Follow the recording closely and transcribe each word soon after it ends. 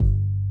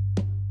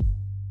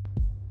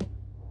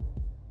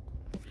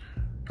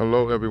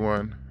Hello,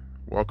 everyone.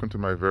 Welcome to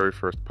my very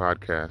first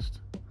podcast.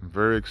 I'm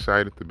very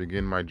excited to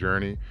begin my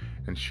journey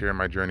and share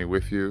my journey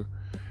with you.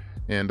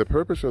 And the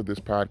purpose of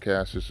this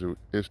podcast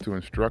is to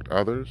instruct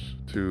others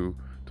to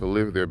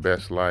live their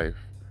best life.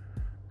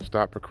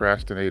 Stop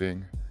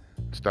procrastinating,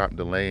 stop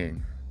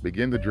delaying.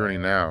 Begin the journey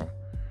now.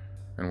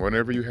 And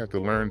whatever you have to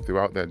learn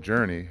throughout that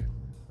journey,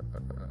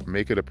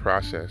 make it a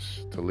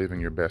process to living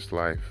your best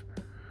life.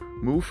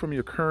 Move from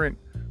your current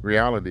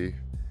reality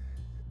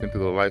into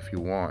the life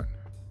you want.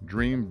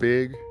 Dream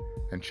big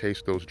and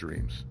chase those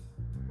dreams.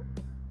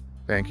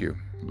 Thank you.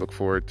 Look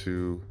forward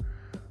to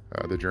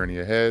the journey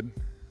ahead.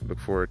 Look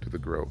forward to the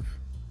growth.